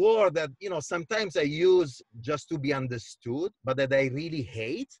is a word that, you know, sometimes I use just to be understood, but that I really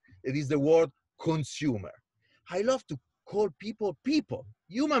hate. It is the word consumer. I love to call people people,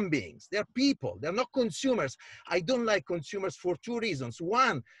 human beings. They're people. They're not consumers. I don't like consumers for two reasons.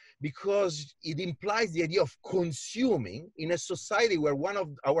 One, because it implies the idea of consuming in a society where one of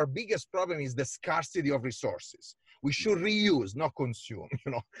our biggest problems is the scarcity of resources. We should reuse, not consume,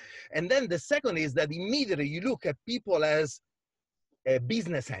 you know. And then the second is that immediately you look at people as a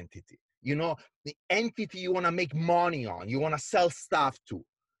business entity, you know, the entity you want to make money on, you want to sell stuff to.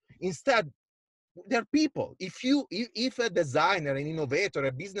 Instead, they're people. If a designer, an innovator,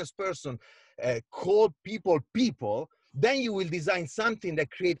 a business person call people people, then you will design something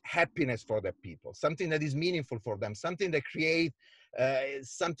that creates happiness for the people, something that is meaningful for them, something that creates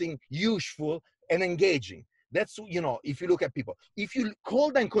something useful and engaging. That's, you know, if you look at people. If you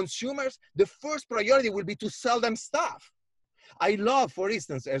call them consumers, the first priority will be to sell them stuff. I love, for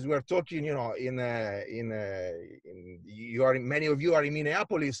instance, as we're talking, many of you are in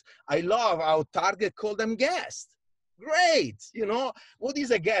Minneapolis. I love how Target called them guests. Great. What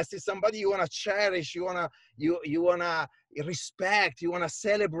is a guest? It's somebody you want to cherish, you want to respect, you want to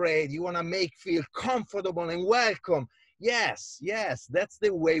celebrate, you want to make feel comfortable and welcome. Yes, that's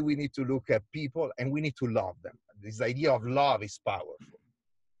the way we need to look at people, and we need to love them. This idea of love is powerful.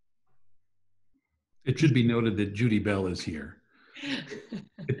 It should be noted that Judy Bell is here.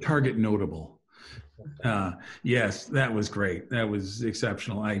 Target notable. Yes, that was great. That was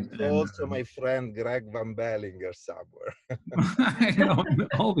exceptional. Also my friend Greg Van Bellinger somewhere. I know,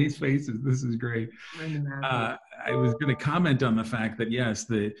 all these faces. This is great. I was going to comment on the fact that, yes,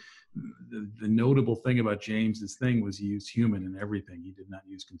 the notable thing about James's thing was he used human in everything. He did not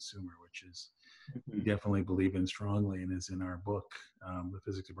use consumer, which is we definitely believe in strongly and is in our book, The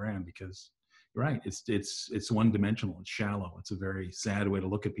Physics of Brand, because you're right, it's one-dimensional, it's shallow, it's a very sad way to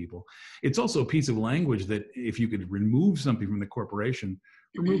look at people. It's also a piece of language that if you could remove something from the corporation,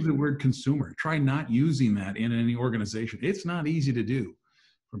 remove the word consumer. Try not using that in any organization. It's not easy to do.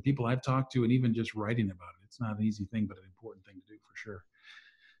 From people I've talked to and even just writing about it, it's not an easy thing, but an important thing to do for sure.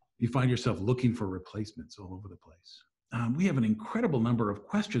 You find yourself looking for replacements all over the place. We have an incredible number of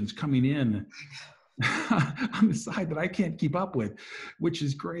questions coming in on the side that I can't keep up with, which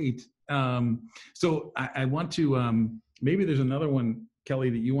is great. So I want to, maybe there's another one, Kelly,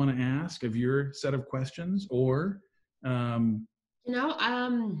 that you want to ask of your set of questions, or yes,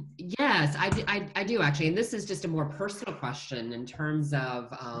 I do actually. And this is just a more personal question in terms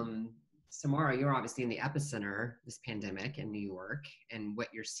of, so Mauro, you're obviously in the epicenter of this pandemic in New York and what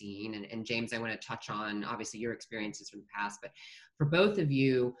you're seeing. And James, I want to touch on, obviously, your experiences from the past, but for both of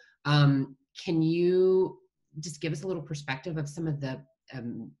you, can you just give us a little perspective of some of the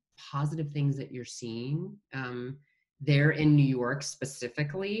positive things that you're seeing there in New York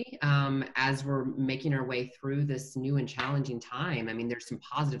specifically, as we're making our way through this new and challenging time? I mean, there's some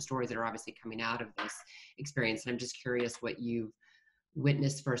positive stories that are obviously coming out of this experience, and I'm just curious what you've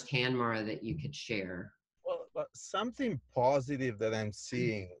witnessed firsthand, Mauro, that you could share. Well, something positive that I'm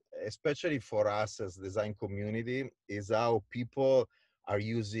seeing, especially for us as design community, is how people are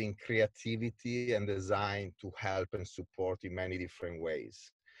using creativity and design to help and support in many different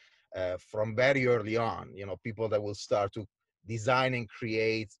ways. From very early on, people that will start to design and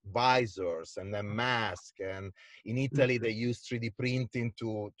create visors and then masks. And in Italy, they use 3D printing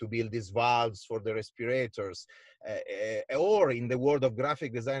to build these valves for the respirators. Or in the world of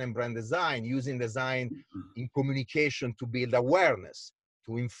graphic design and brand design, using design in communication to build awareness,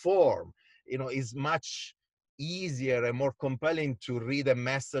 to inform, is much easier and more compelling to read a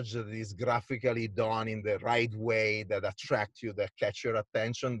message that is graphically done in the right way, that attract you, that catch your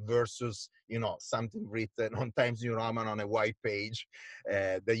attention, versus something written on Times New Roman on a white page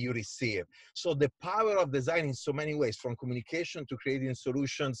that you receive. So the power of design in so many ways, from communication to creating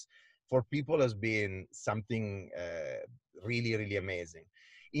solutions for people, has been something really, really amazing.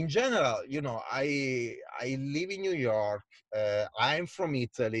 In general, I live in New York. I'm from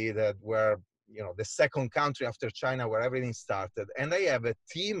Italy, that were the second country after China where everything started. And I have a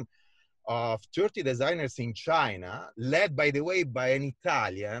team of 30 designers in China, led, by the way, by an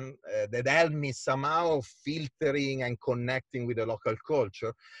Italian that helped me somehow filtering and connecting with the local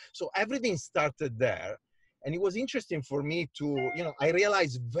culture. So everything started there. And it was interesting for me to, I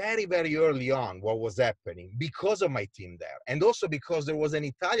realized very, very early on what was happening because of my team there. And also because there was an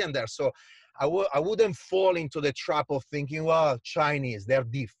Italian there. So I wouldn't fall into the trap of thinking, well, Chinese, they're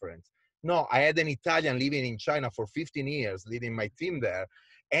different. No, I had an Italian living in China for 15 years, leading my team there,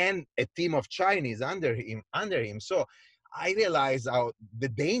 and a team of Chinese under him. So I realized the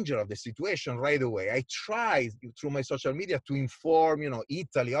danger of the situation right away. I tried through my social media to inform,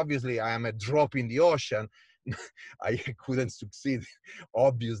 Italy. Obviously, I am a drop in the ocean. I couldn't succeed.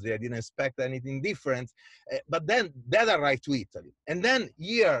 Obviously, I didn't expect anything different. But then that arrived to Italy. And then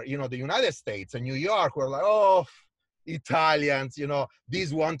here, the United States and New York were like, oh, Italians,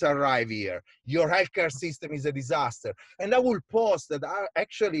 these won't arrive here. Your healthcare system is a disaster. And I will post that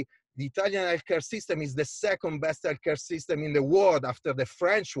actually the Italian healthcare system is the second best healthcare system in the world after the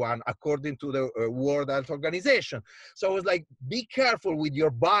French one, according to the World Health Organization. So I was like, be careful with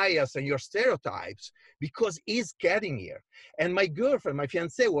your bias and your stereotypes, because it's getting here. And my girlfriend, my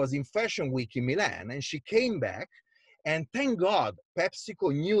fiancée, was in Fashion Week in Milan, and she came back. And thank God,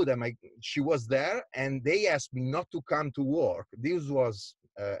 PepsiCo knew that she was there, and they asked me not to come to work. This was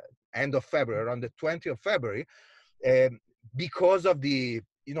end of February, around the 20th of February, because of the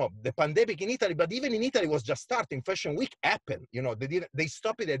pandemic in Italy. But even in Italy, it was just starting. Fashion Week happened. They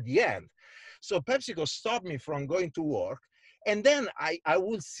stopped it at the end. So PepsiCo stopped me from going to work. And then I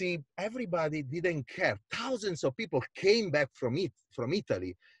will see everybody didn't care. Thousands of people came back from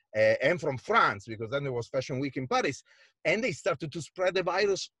Italy and from France, because then there was Fashion Week in Paris, and they started to spread the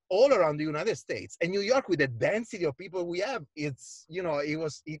virus all around the United States. And New York, with the density of people we have, it's, you know,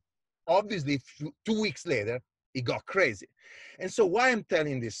 it obviously 2 weeks later, it got crazy. And so why I'm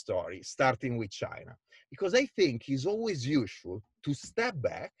telling this story, starting with China, because I think it's always useful to step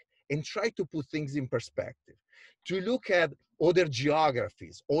back and try to put things in perspective, to look at other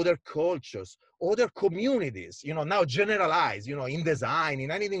geographies, other cultures, other communities, you know, now generalize, you know, in design,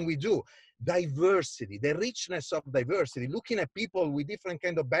 in anything we do, diversity, the richness of diversity, looking at people with different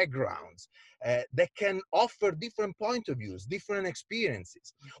kind of backgrounds that can offer different point of views, different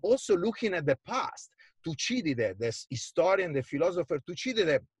experiences. Also looking at the past. Tucídides, the historian, the philosopher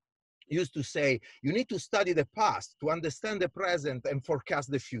Tucídides, used to say, you need to study the past to understand the present and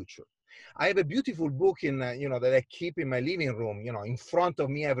forecast the future. I have a beautiful book you know, that I keep in my living room, you know, in front of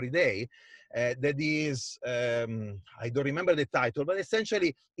me every day. That is, I don't remember the title, but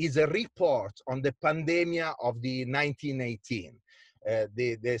essentially is a report on the pandemia of the 1918,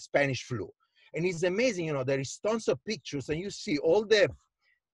 the Spanish flu. And it's amazing, you know, there is tons of pictures, and you see all the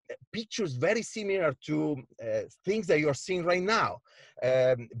pictures very similar to things that you're seeing right now.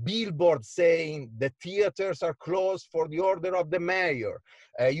 Billboards saying the theaters are closed for the order of the mayor.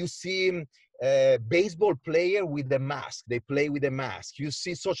 You see baseball player with a mask. They play with a mask. You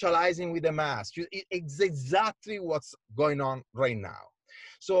see socializing with a mask. It's exactly what's going on right now.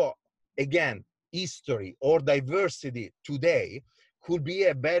 So again, history or diversity today could be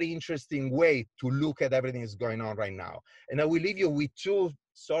a very interesting way to look at everything that's going on right now. And I will leave you with two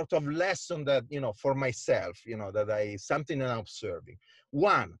sort of lesson that, you know, for myself, you know, that something that I'm observing.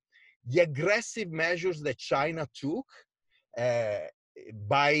 One, the aggressive measures that China took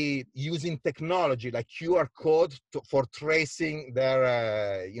by using technology like QR code for tracing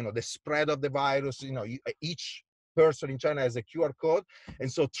their, you know, the spread of the virus. You know, each person in China has a QR code,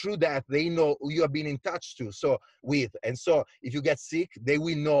 and so through that they know who you have been in touch to. And so if you get sick, they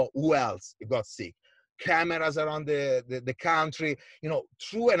will know who else got sick. Cameras around the country, you know,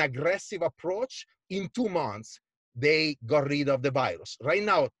 through an aggressive approach, in 2 months, they got rid of the virus. Right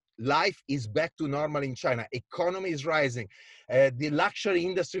now, life is back to normal in China. Economy is rising. The luxury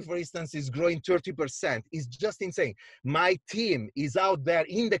industry, for instance, is growing 30%. It's just insane. My team is out there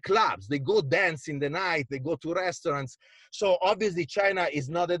in the clubs. They go dance in the night. They go to restaurants. So obviously, China is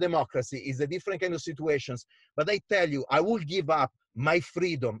not a democracy. It's a different kind of situations. But I tell you, I will give up my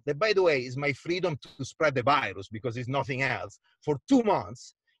freedom, that by the way is my freedom to spread the virus, because it's nothing else, for 2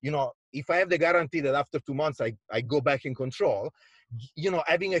 months. You know, if I have the guarantee that after 2 months I go back in control, you know,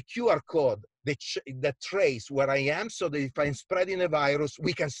 having a QR code that trace where I am, so that if I'm spreading the virus,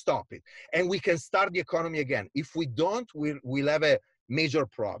 we can stop it and we can start the economy again. If we don't, we'll have a major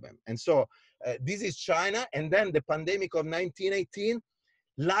problem. And so this is China. And then the pandemic of 1918,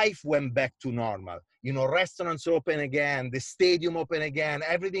 life went back to normal. You know, restaurants open again, the stadium open again,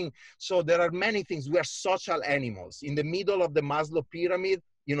 everything. So there are many things. We are social animals. In the middle of the Maslow pyramid,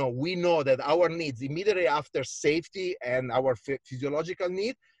 you know, we know that our needs immediately after safety and our physiological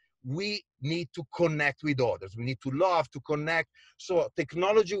need, we need to connect with others. We need to love, to connect. So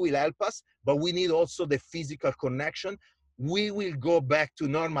technology will help us, but we need also the physical connection. We will go back to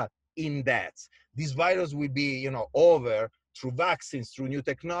normal in that. This virus will be, you know, over through vaccines, through new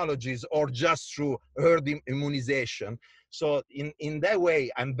technologies, or just through herd immunization. So in that way,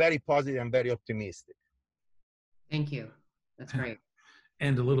 I'm very positive and very optimistic. Thank you. That's great.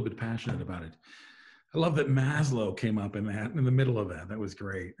 And a little bit passionate about it. I love that Maslow came up in the middle of that. That was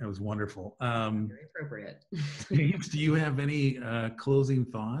great. That was wonderful. Very appropriate. James, do you have any closing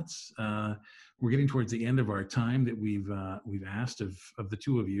thoughts? We're getting towards the end of our time that we've asked of the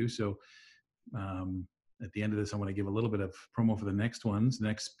two of you. So at the end of this, I want to give a little bit of promo for the next ones,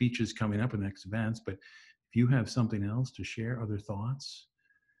 next speeches coming up, and next events. But if you have something else to share, other thoughts?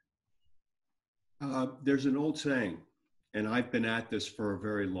 There's an old saying, and I've been at this for a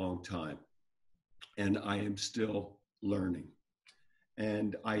very long time, and I am still learning.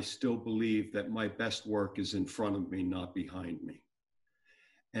 And I still believe that my best work is in front of me, not behind me.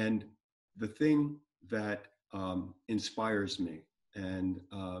 And the thing that inspires me and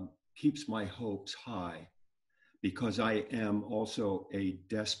keeps my hopes high, because I am also a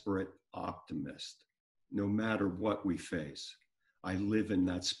desperate optimist, no matter what we face. I live in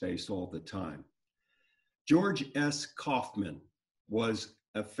that space all the time. George S. Kaufman was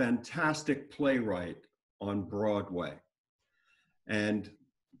a fantastic playwright on Broadway. And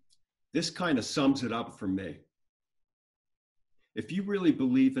this kind of sums it up for me. If you really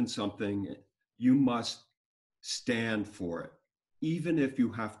believe in something, you must stand for it, even if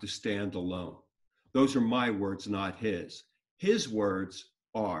you have to stand alone. Those are my words, not his. His words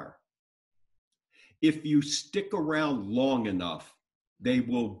are, if you stick around long enough, they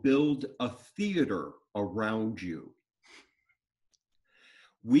will build a theater around you.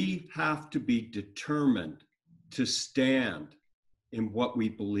 We have to be determined to stand in what we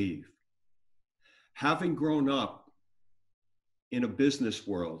believe. Having grown up in a business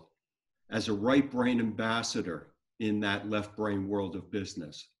world as a right brain ambassador in that left brain world of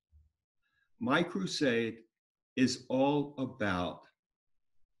business, my crusade is all about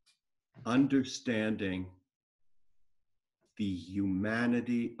understanding the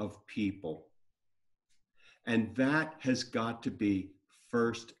humanity of people. And that has got to be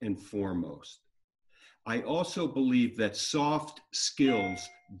first and foremost. I also believe that soft skills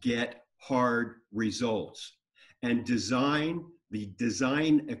get hard results. And the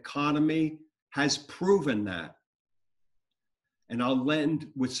design economy has proven that. And I'll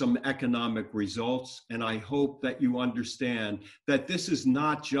end with some economic results. And I hope that you understand that this is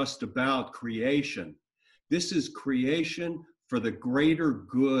not just about creation. This is creation for the greater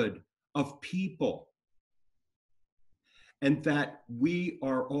good of people. And that we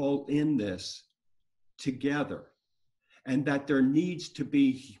are all in this together. And that there needs to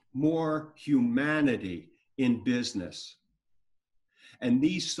be more humanity in business. And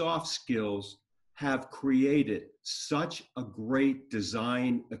these soft skills have created such a great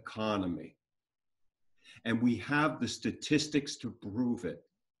design economy. And we have the statistics to prove it.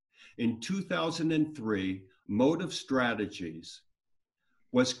 In 2003, Motive Strategies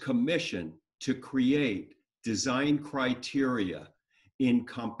was commissioned to create design criteria in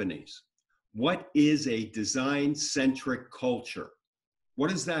companies. What is a design-centric culture? What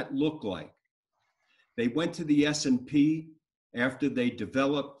does that look like? They went to the S&P after they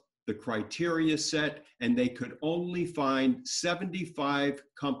developed the criteria set, and they could only find 75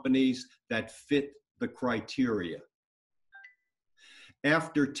 companies that fit the criteria.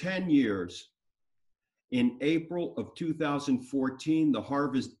 After 10 years, in April of 2014, the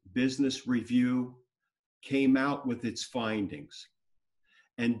Harvard Business Review came out with its findings.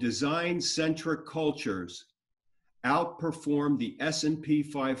 And design-centric cultures outperformed the S&P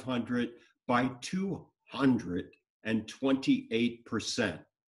 500 by 228%.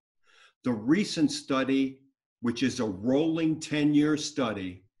 The recent study, which is a rolling 10-year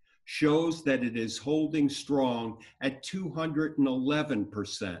study, shows that it is holding strong at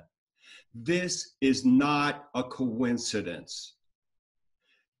 211%. This is not a coincidence.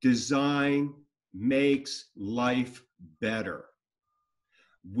 Design makes life better.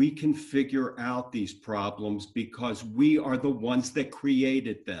 We can figure out these problems because we are the ones that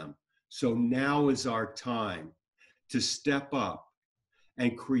created them. So now is our time to step up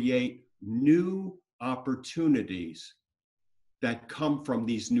and create new opportunities that come from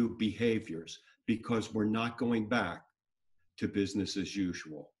these new behaviors, because we're not going back to business as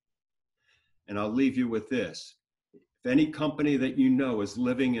usual. And I'll leave you with this. If any company that you know is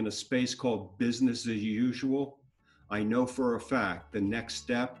living in a space called business as usual, I know for a fact the next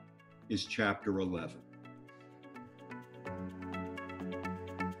step is Chapter 11.